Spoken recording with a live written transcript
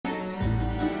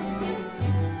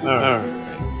Alright.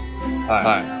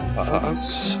 Hi,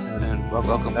 folks, and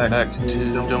welcome back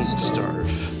to Don't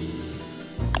Starve.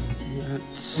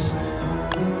 Let's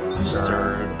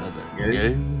start another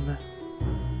game.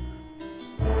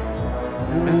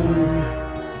 And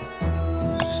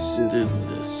let's do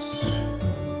this.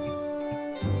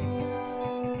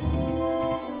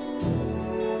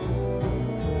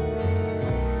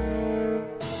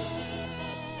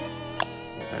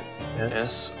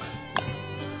 Yes.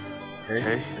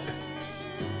 Okay.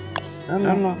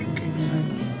 Unlock anything?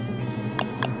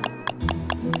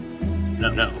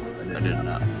 No, I did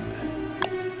not.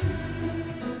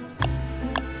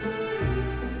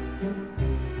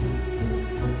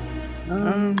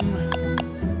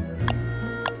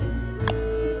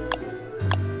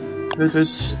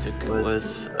 Could stick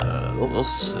with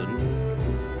Wilson,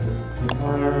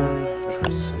 or try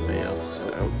somebody else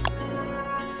out.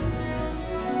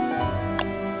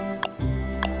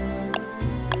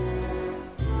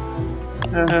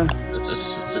 Just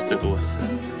stick with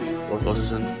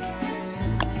Wilson.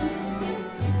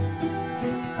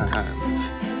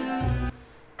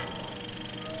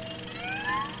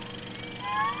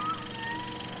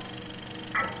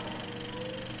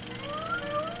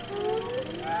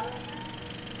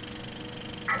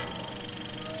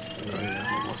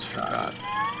 Almost forgot.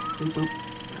 Boop.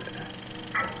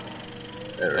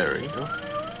 There we go.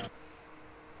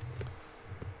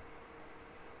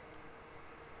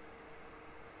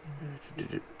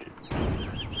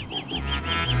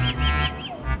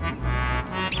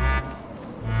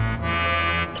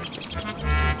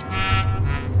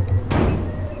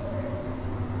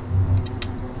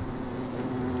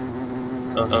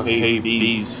 Hey,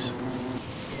 bees.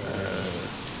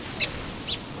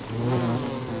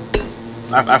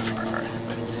 I forgot.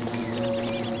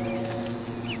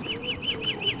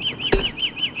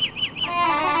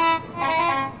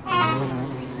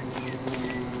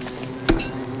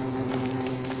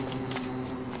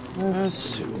 Let's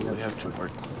see what we have to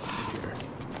work with here.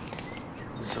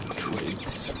 Some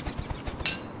twigs.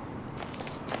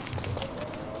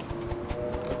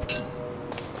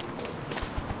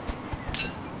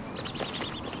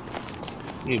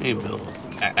 Need to build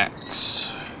an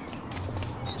axe.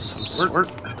 Some sort.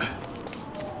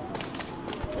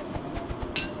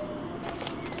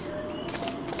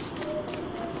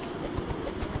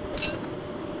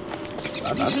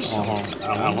 That is sound.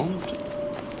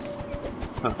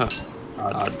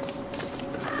 Odd.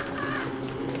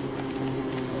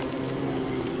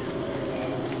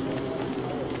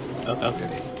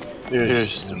 Okay.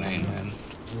 Here's the main man.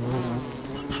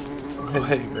 Oh,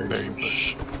 hey, berry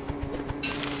bush.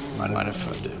 Mind if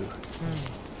I do?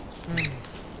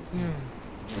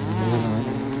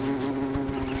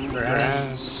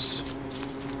 Grass.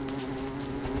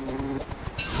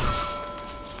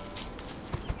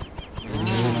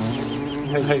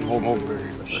 Hey, more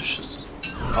berry bushes.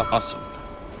 Awesome.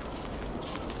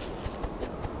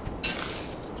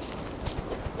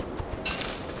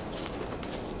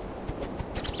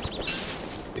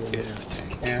 Get everything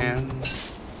I can.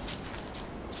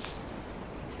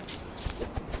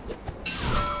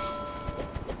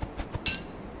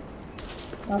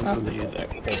 I'll leave that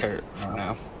carrot for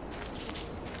now.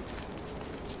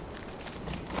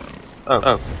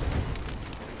 Oh.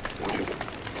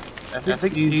 I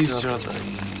think these are the...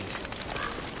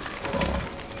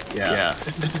 Yeah.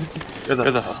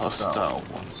 They're the hostile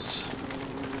ones.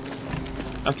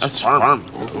 That's farm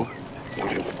though.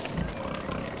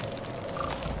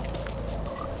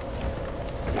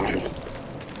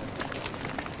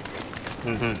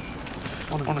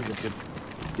 I want to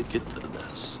get to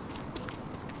this.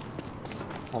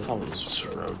 I'll follow this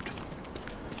road.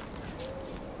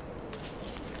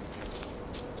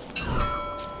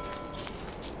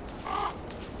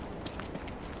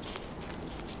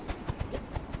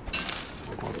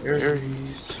 More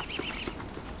berries.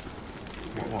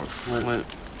 More flint.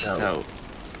 Out.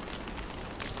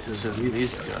 To send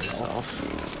these guys off.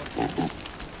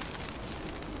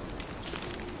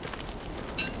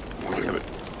 Damn it.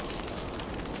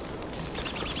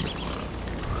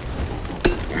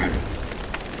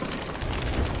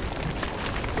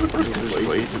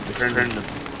 Wait, turn them.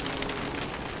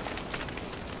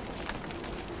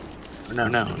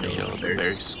 No, the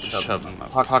berries shove in my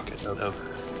pocket, though.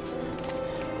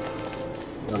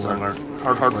 That's our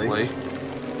hard way.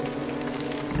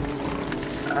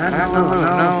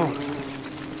 No.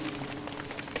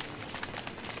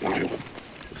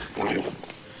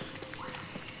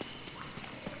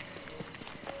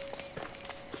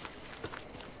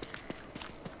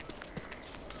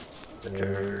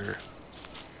 There.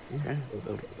 Okay, we'll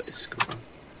build a base going.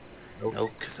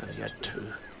 Nope, because I've got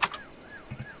two.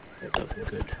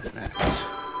 Good. Nice.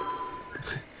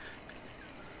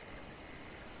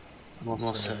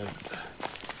 Almost had a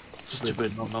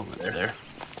stupid moment there.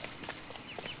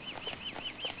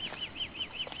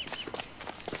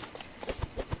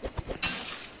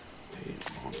 Okay,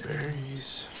 more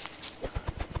berries.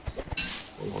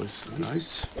 Always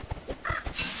nice.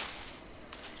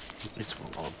 Need some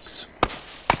logs.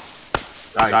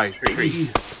 Die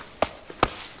tree.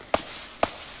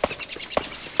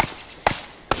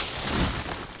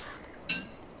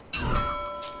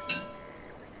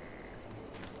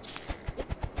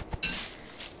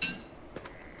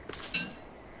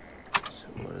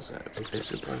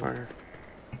 Basic fire.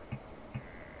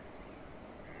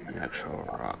 And actual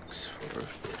rocks for a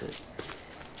pit.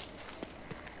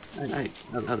 Night,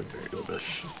 another very good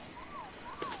bush.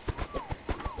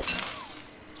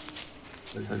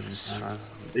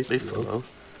 They follow.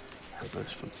 Have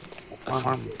a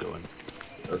farm going.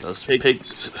 Those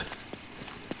pigs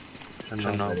are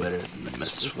no better than to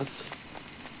mess with.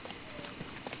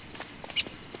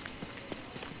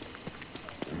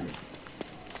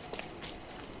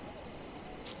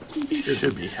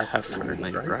 Should be half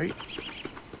friendly, right?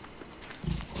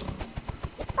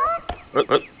 What?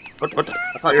 I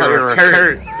thought you were a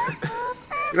carrot.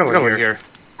 Get over here.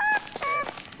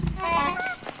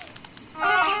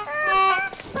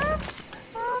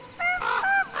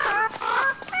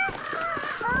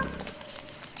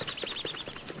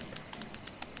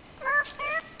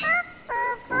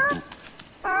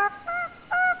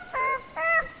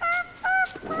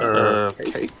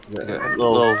 Okay.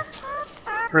 Little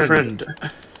friend.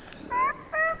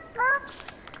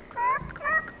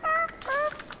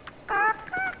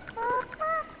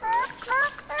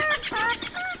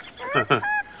 Can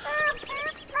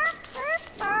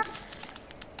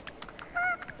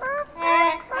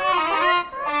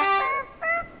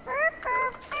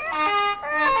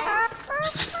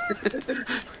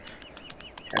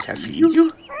I feed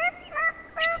you?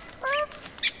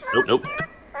 Nope.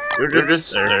 You're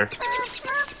just there.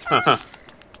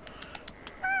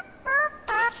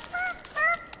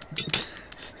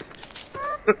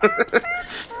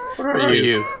 What are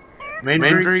you?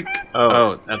 Mandrake?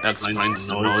 Oh, that's mine's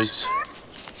noise.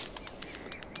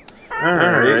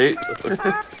 Alright.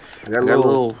 I got a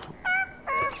little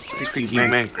squeaky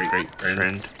mandrake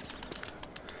friend.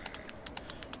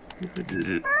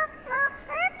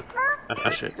 Ah,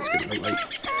 shit, it's getting light.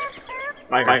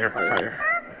 Fire.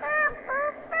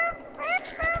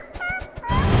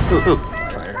 Ooh,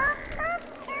 fire.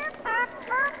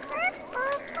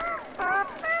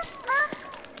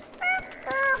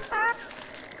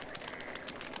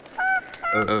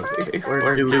 Okay,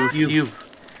 where do you?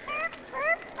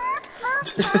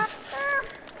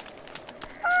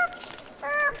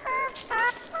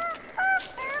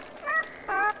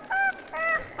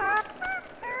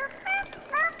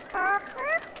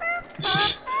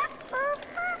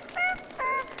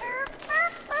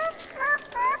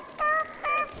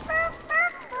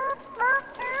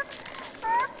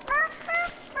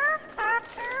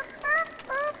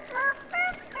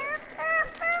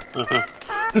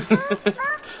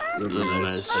 Really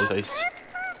nice face.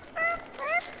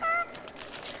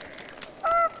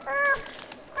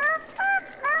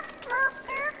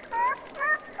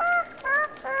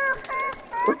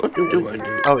 What do I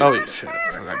do? Oh shit, I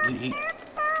forgot to eat.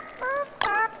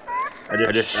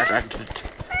 I distracted.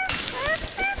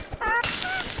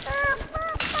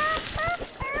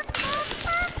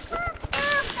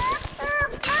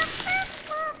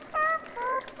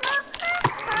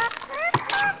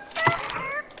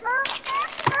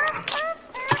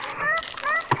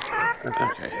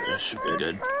 Okay, that should be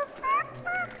good.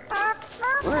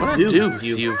 What do I do with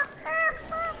you?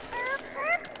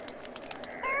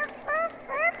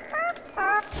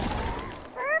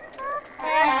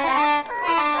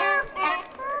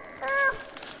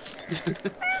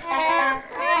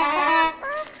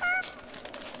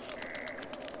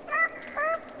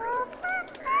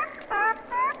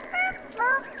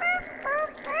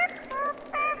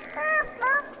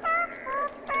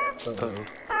 Uh-oh.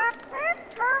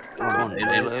 Come on,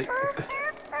 daylight.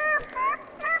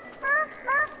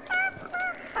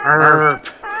 Arp.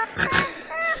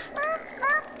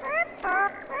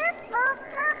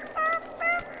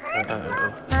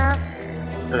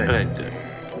 Okay, good.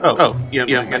 Oh,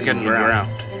 yeah, I'm getting around.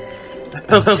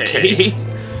 Okay.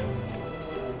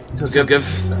 So I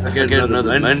get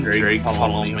another mandrake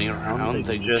following me around.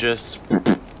 They just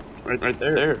right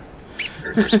there.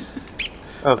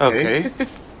 Okay.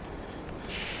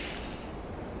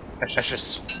 That's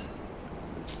just.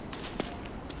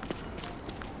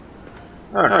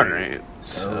 Alright.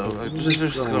 So I'm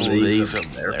just gonna leave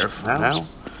him there for now.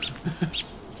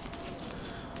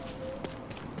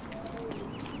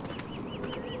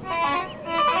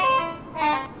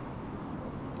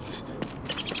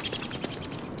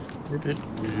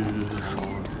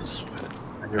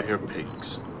 I hear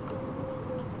pigs.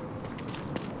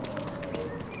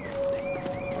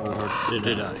 Or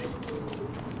did I?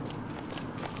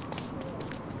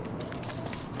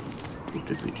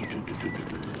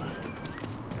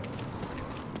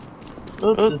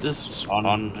 Oh, this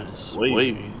spawn is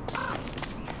wavy.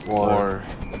 Or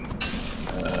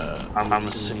I'm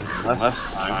missing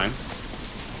last time.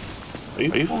 Are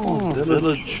you from a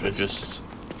village or just...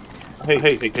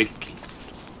 Hey.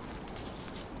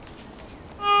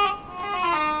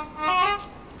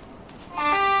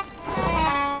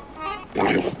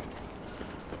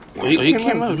 You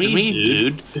came up to me,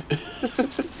 dude.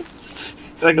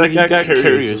 like you got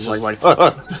curious. Like,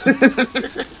 oh.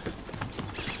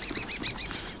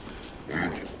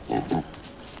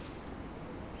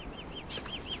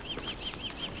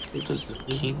 What does the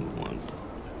king want?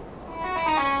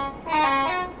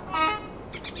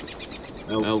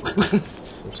 Nope.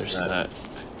 There's that.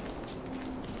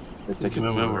 I can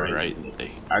remember right.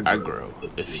 They aggro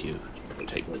if you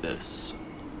take this.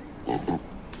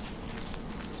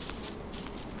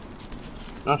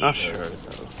 Not sure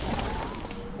though.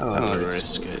 I don't want to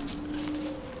risk it.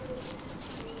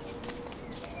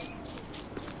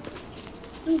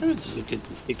 Let's look at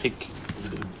pick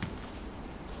food.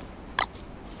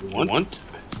 You want?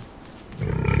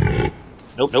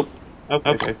 Nope.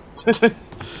 Okay.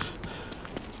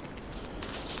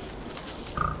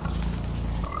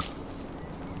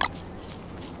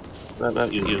 What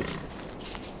about you?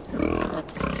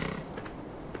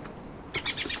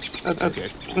 Okay.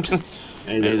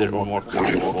 Maybe they're more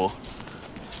comfortable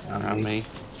around me.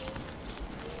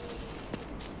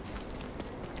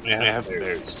 Yeah, I have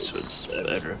bears, so it's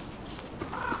better.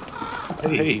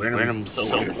 Hey, random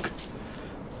silk.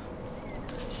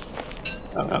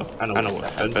 Oh, I know what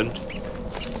happened.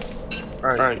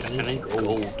 Alright, I need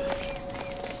gold.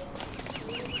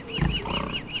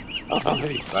 Oh,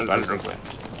 hey, Battleground.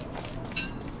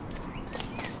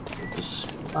 This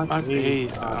might be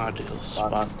an ideal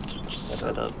spot to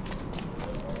set up.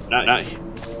 Not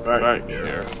right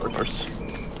here, of course.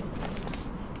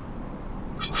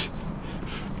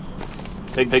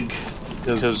 Big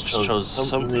because chose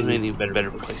so many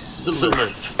better places to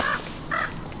live.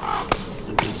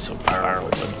 It'd be so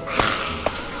firewood.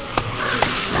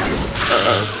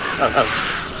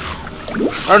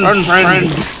 Run, friend!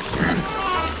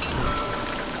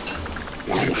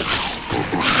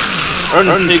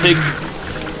 Run, pig!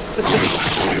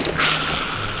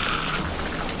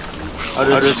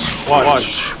 I'll just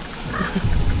watch.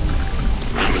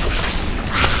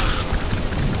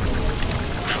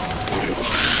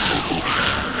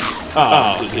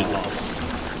 Oh, he lost.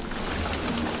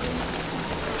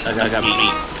 I got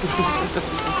meat.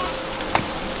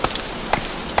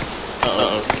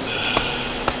 Uh-oh.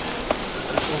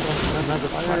 Another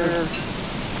fire.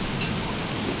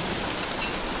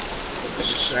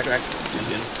 Okay,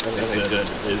 good.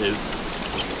 It is.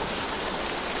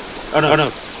 Oh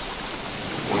no.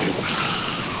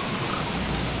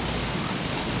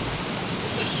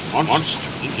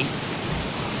 Monster meat.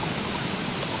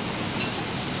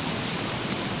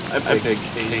 I beg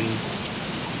king.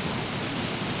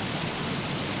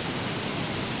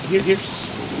 Here's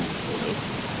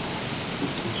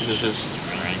just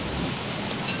right.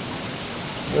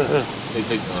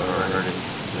 Big already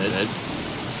dead.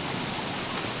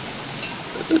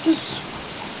 Just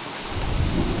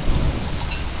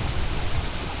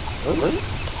what?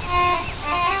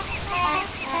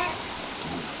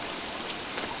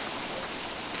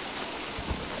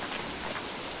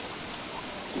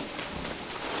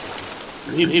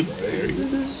 Any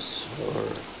berries or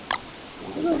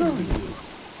what are you?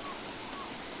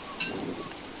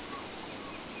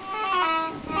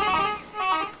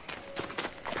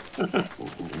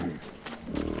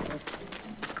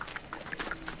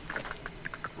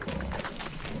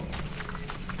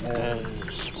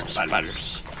 Small spiders.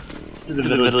 To the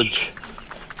village.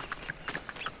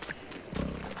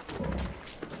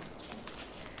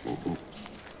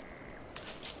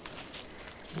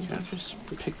 Can I just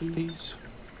pick these?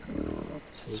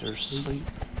 Is there sleep?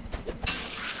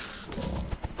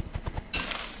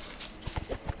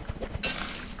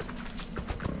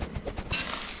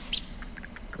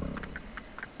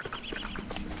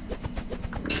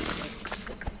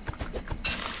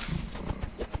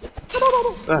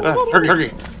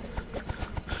 Turkey!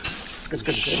 It's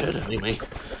good shit at me.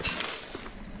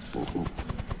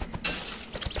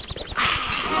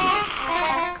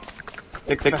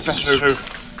 Thick faster.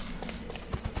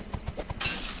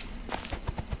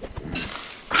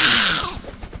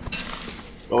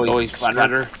 Always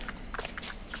splatter.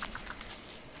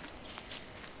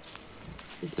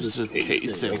 This is in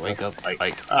case they wake up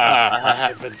like, I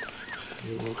haven't.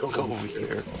 We'll go over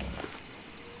here.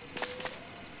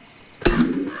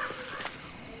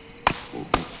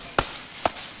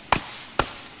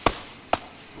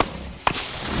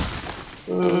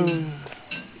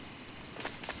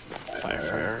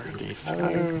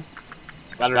 Fire.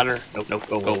 Splatter. Nope,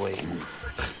 go away.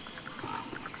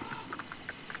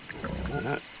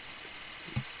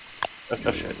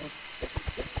 Oh shit.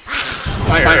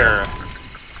 Fire!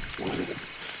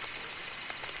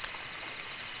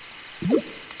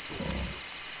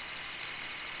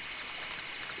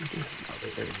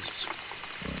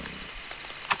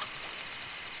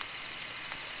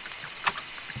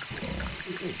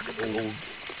 Gold.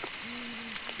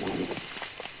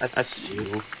 That's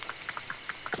you.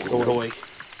 Go away.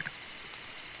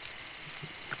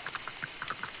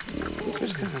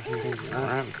 Just kind of hanging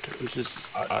around, which is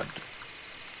odd.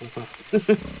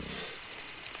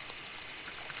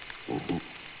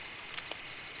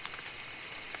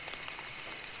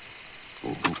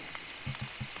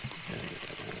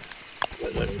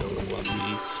 Let go of one of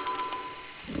these.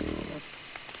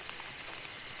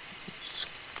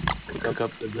 Cook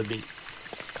up the meat.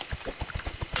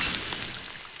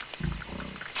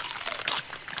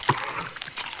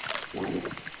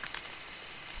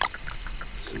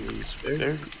 Some of these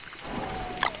berries.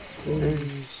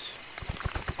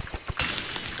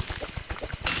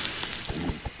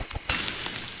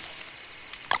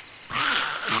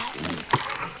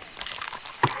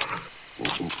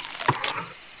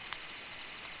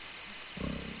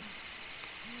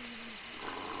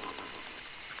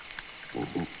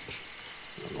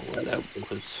 I don't know what that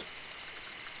was.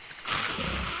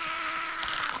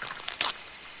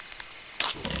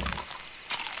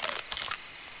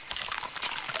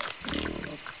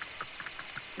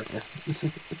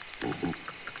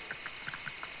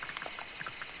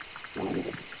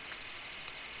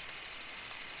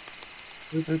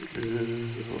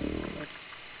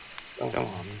 Come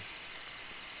on.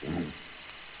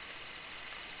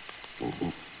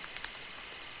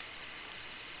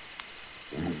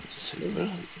 Silver?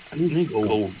 I need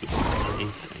gold before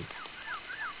anything.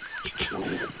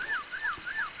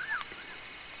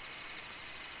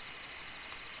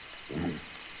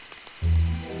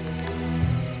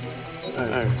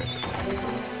 Alright.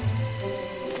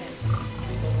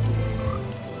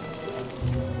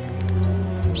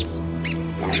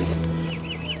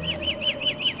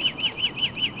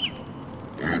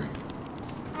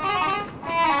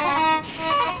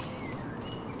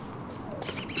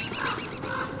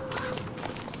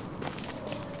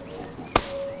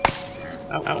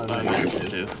 What I need to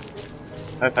do.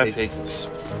 I take this.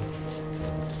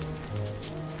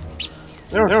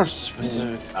 There are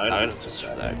specific items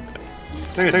for that.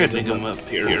 I could dig them up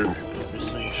here.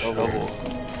 Just a shovel.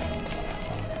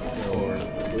 Or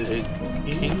the big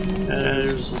king.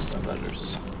 There's some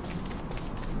others.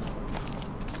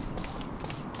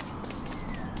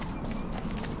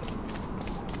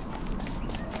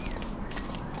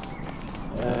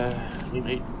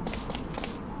 Need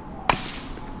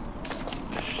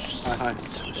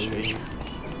science machine.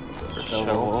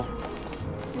 Shovel.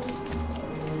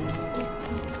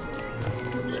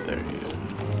 There you go.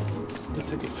 I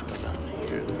think if I go down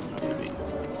here, there might be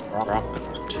rock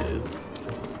too.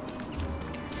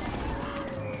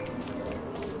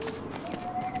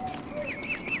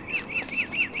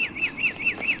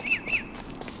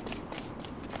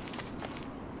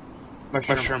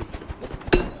 Mushroom.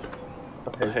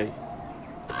 Okay.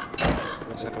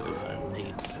 Looks like I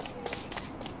need.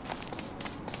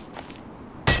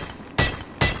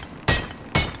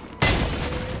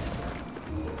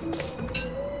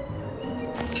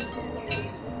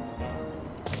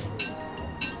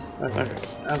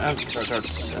 I'm gonna start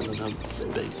setting up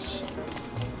space.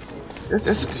 This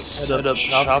is set up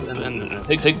shop in a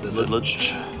pig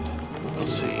village.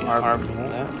 Let's see, harm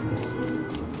that.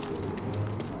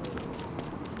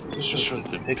 It's just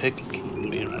with the pig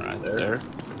being right there.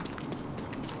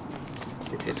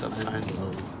 It's a fine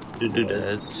little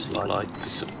doodad he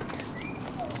likes.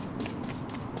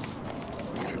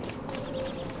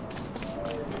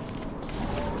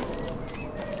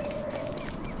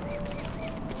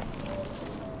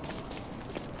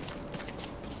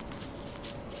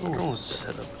 I don't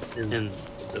set up in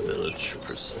the village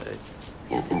per se.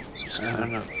 Just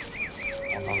kind of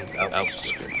on the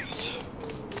outskirts.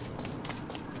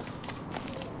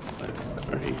 Like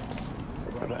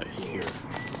right here.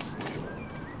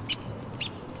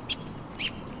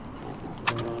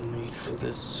 No need for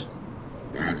this.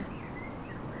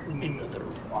 Another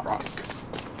rock.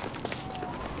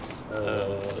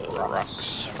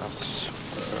 Rocks.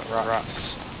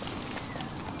 Rocks.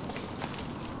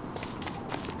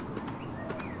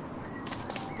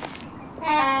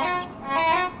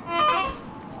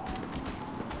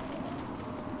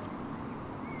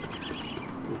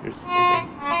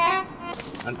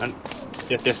 And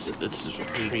yes, this is a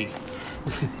tree.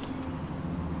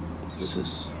 This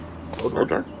is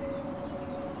older.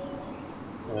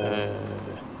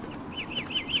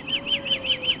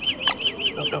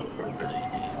 Don't really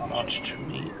need much to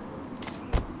meet.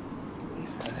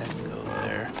 And go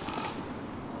there.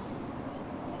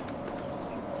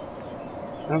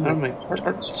 How many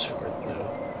parts for it though?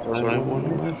 There's only one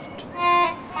left.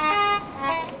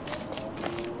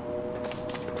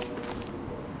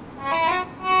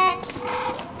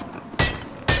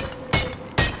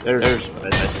 There's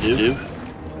what I do.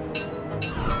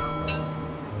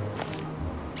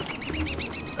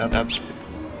 That's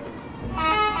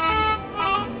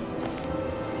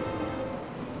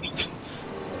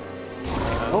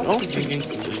thinking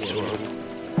this world.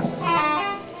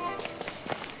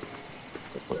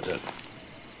 What the?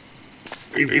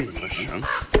 Green mushroom.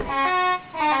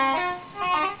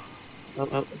 What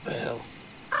the hell?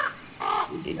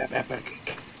 We need that back.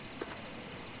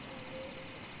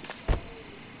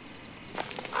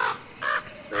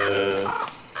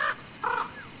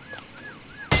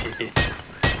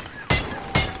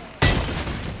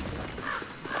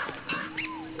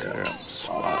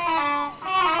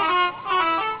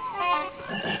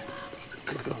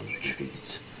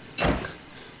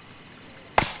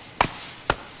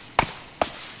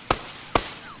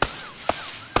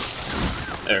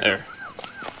 There.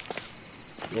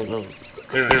 Little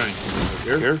clearing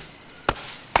over here.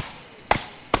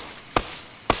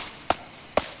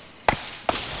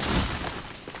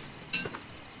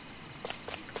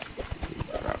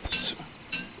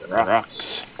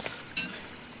 Rocks.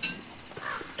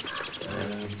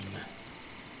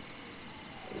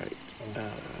 Right.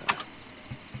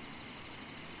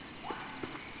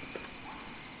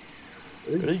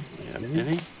 Really? Yeah,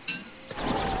 any?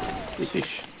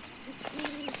 Fish.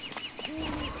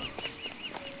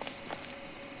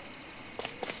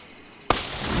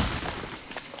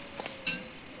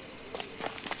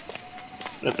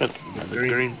 Another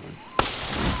green one.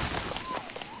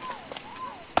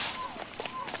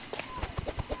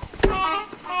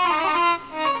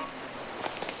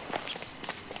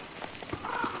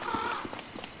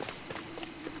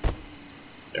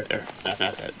 There. Not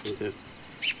that. Too.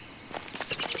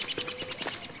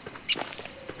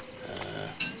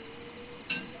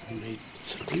 I made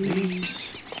some of these.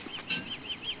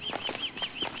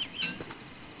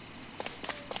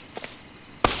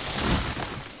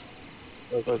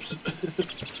 Oops.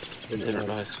 Didn't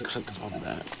realize I clicked on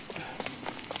that.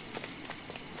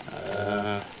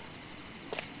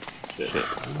 Shit.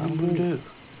 What am I gonna do?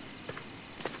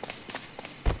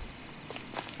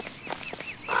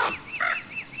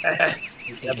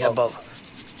 Yeah, both.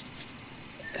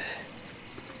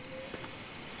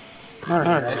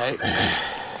 Alright.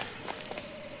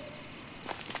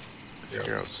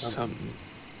 Figure out something.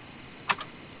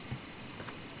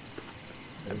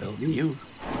 I built you.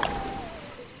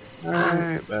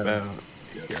 Alright, about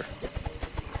here.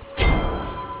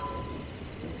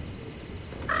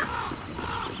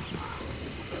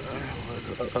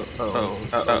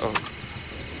 Uh-oh.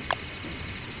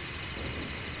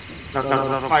 No,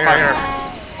 fire!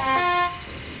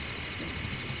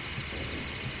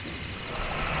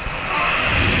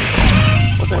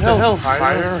 What the hell,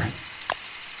 fire?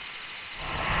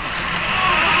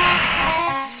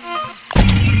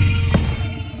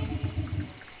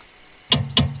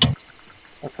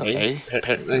 Okay,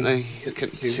 apparently you can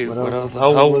see what the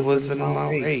hell was in my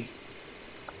way.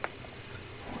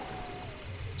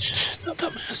 Just the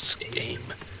dumbest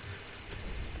game.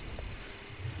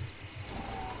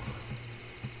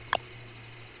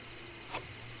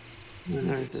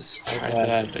 Alright, let's try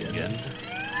that again.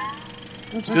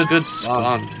 That's a good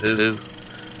spawn, too.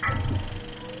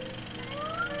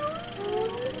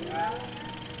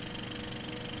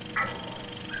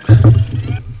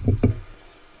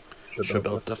 Should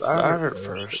build the fire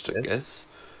first, I guess.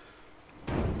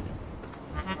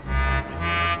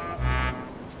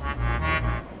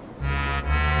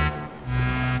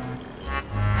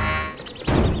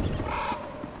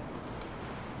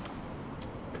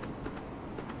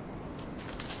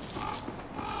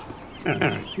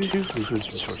 Alright, two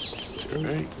food sources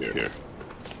right here.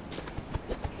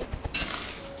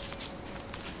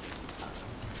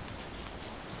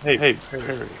 Hey,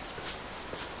 Perry.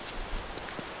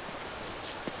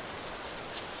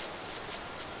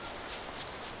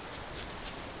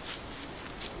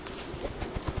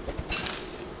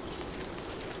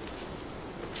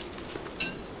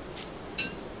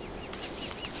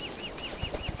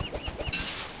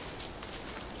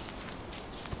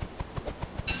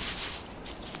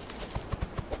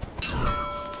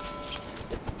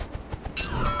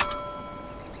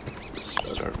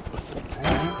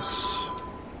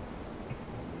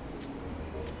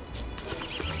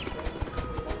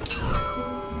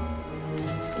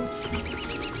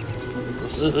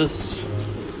 this?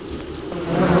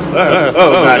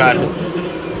 Oh, God.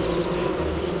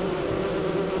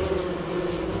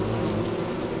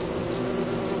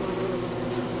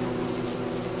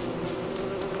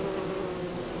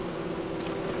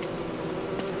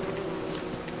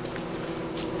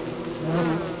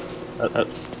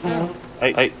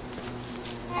 Hey.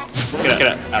 Get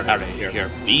out of here.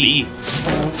 B.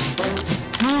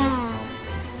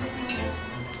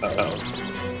 Uh-oh.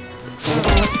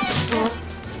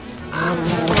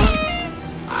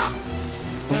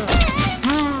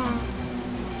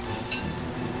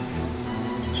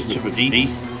 Stupid B.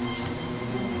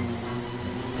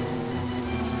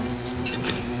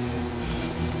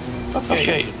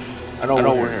 Okay. I don't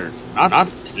know where not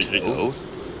to go.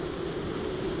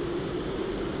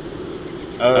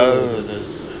 Oh,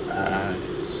 those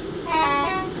eyes.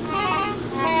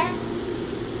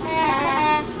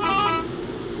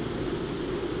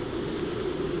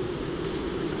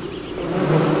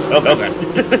 Oh, okay.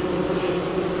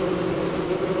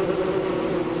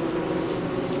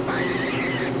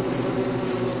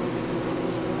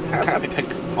 I can't pick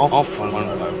off one by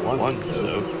one,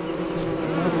 though.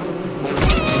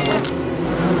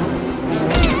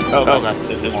 Oh, okay.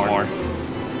 There's more.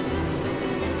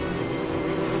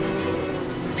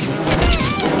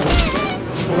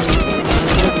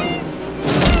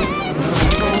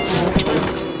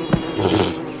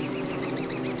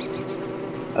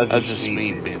 That's just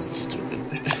me being stupid.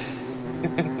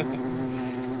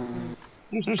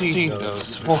 You've seen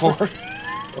those before.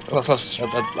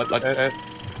 Like that.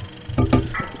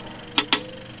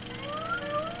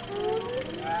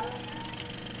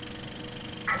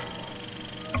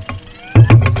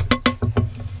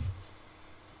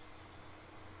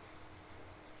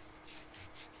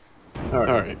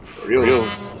 Alright, real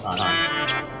time.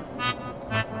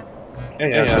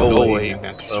 Yeah, go away,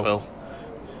 Maxwell.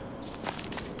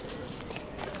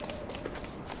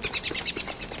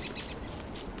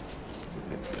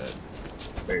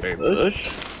 Berry bush.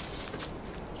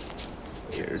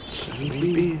 Here's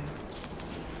maybe.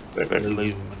 Better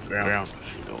leave them on the ground if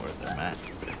you know where they're at.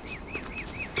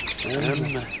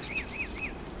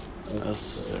 What else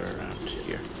is there around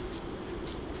here?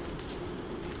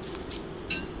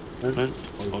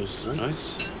 Always nice.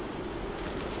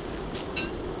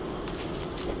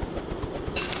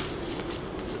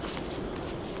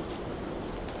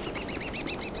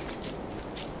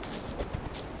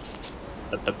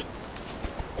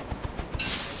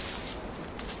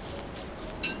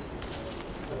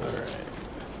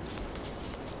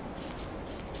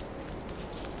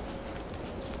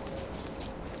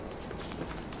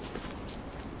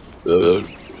 Alright.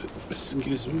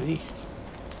 Excuse me.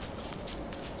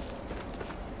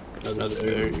 Another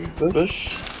berry bush.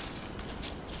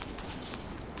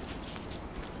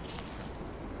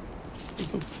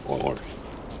 More.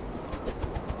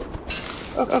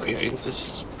 Okay, this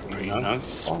is pretty nice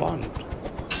spawn.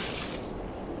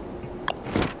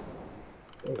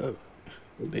 Oh,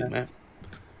 big map.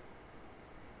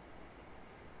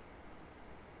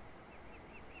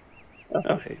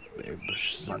 Oh, hey, berry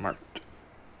bushes are marked.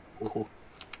 Cool.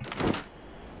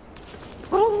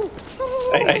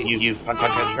 Hey, you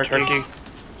fucking turkey.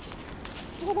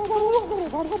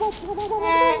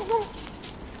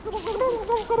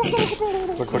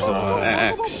 Of course,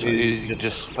 you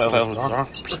just fell his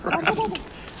arms around.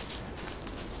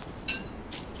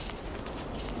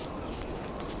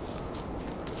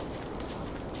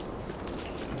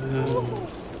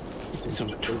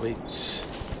 Some twigs.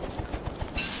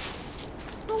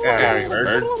 Yeah,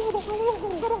 bird.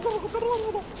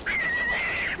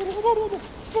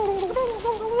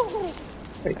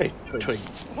 Hey, twig.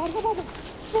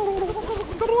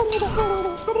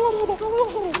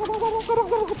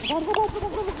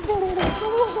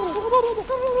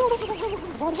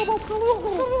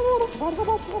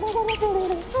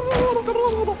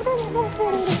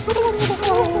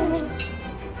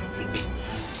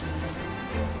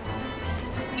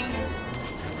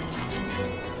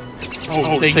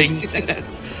 Oh, thing.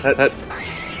 That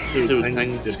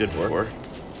thing is good for.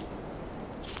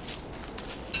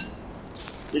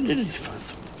 Did you find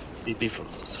some beef from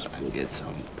those? I can get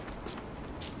some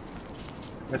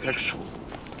actual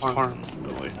farm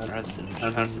going rather than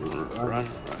run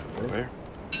everywhere.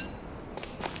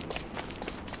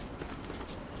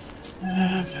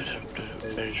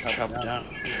 Better chop down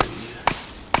a tree.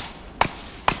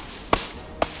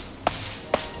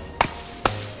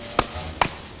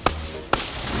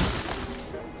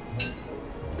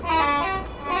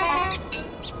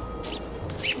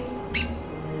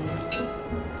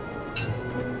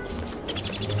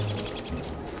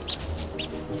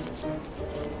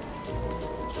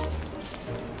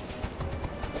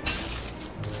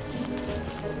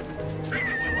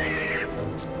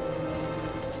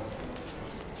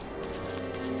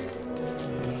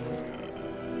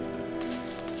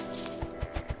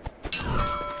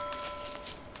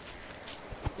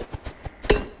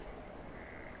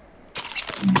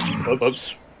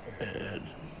 Whoops. And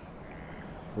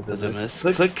there's a miss.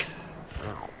 Click.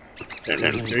 And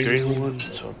the green one,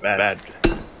 so bad.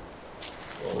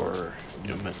 Or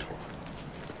new mental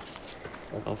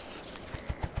health.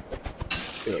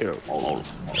 Here,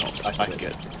 I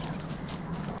get.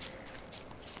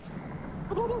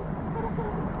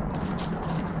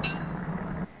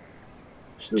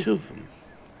 There's two of them.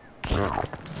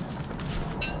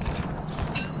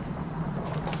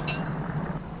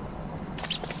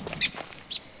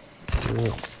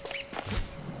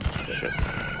 Shit.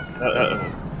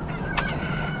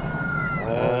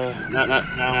 Not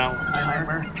now.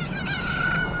 Timer.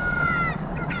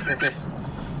 Okay.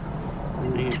 We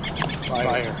need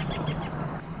fire.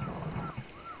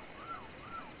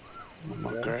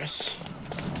 More grass.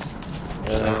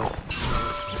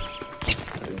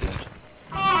 Very good.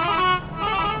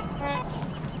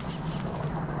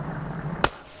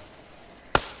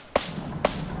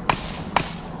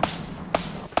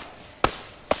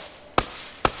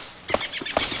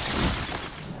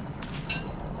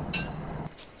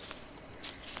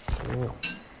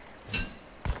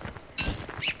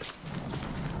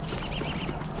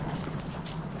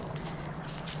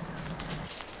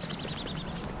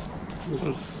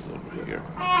 What's over here?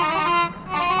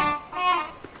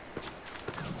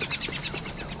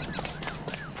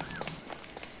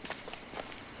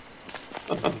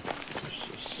 There's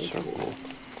a circle.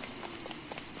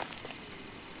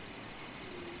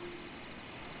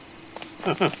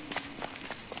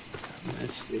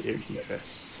 Nice dirty dress.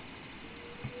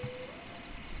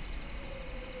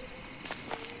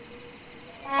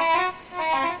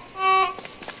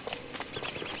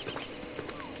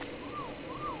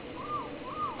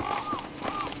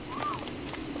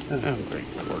 Great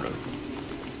water.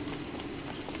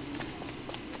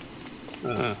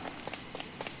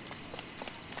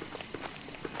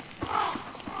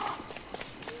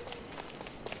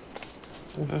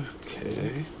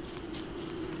 Okay.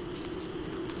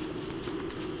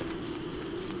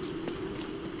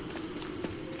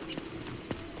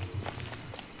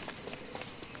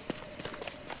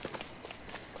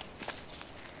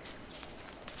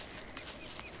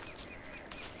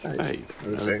 Hey,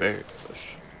 another berry bush.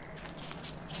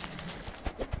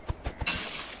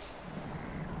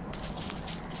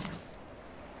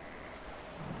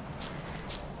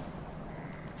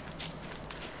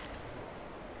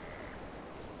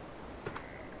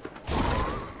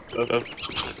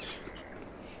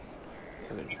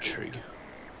 Another tree.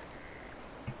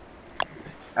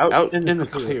 Out in the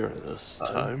clear this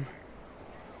time.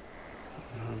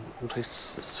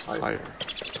 Place this fire.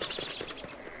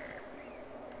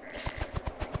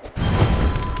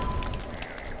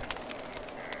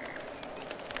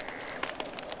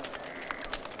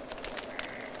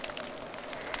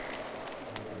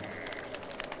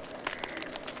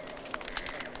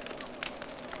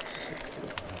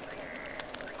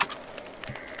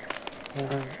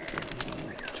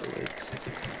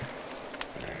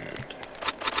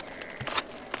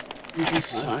 And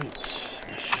science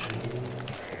mission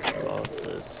for all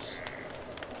this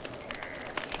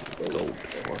gold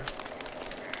for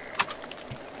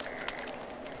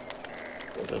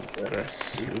the grass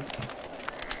suit.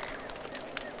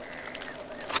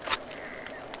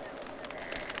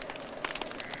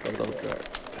 Hello, that.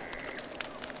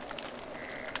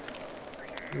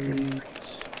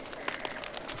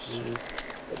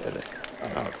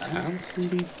 Oh, it sounds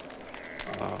teeth.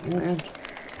 Oh man.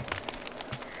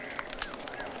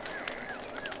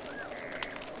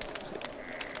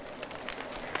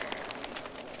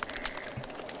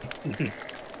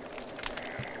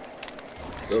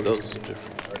 Those are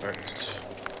different parts.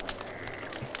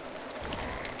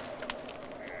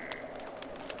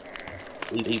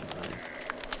 Leave mine.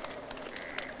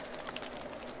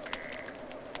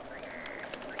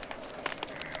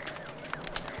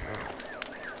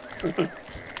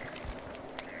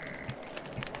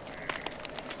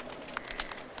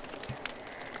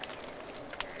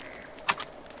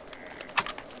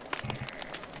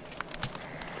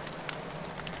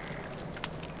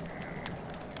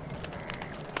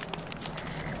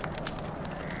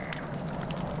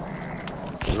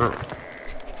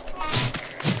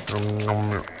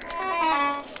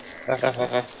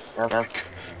 Dark.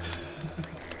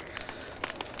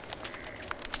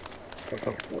 Oh,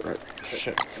 right.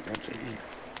 Shit, I forgot to eat.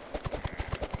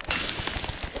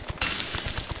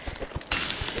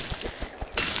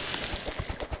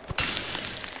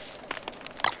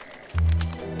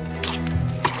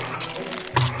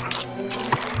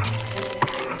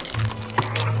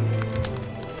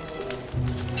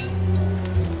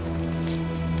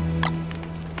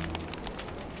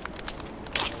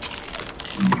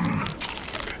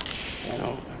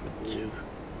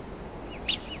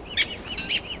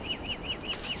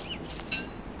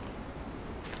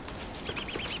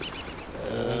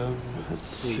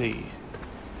 see.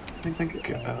 I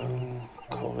think I'll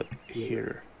call it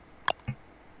here.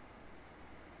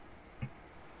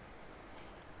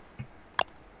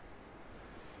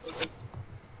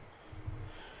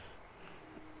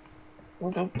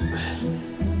 Well,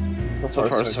 so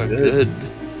far so good.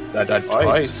 I died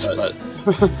twice, but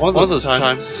one of those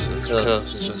times is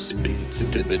because just being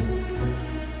stupid.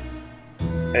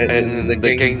 And the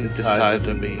game decided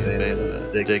to be a bit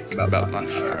of a dick about my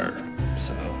fire.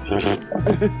 So,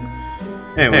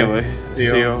 anyway, see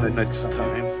you next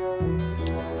time.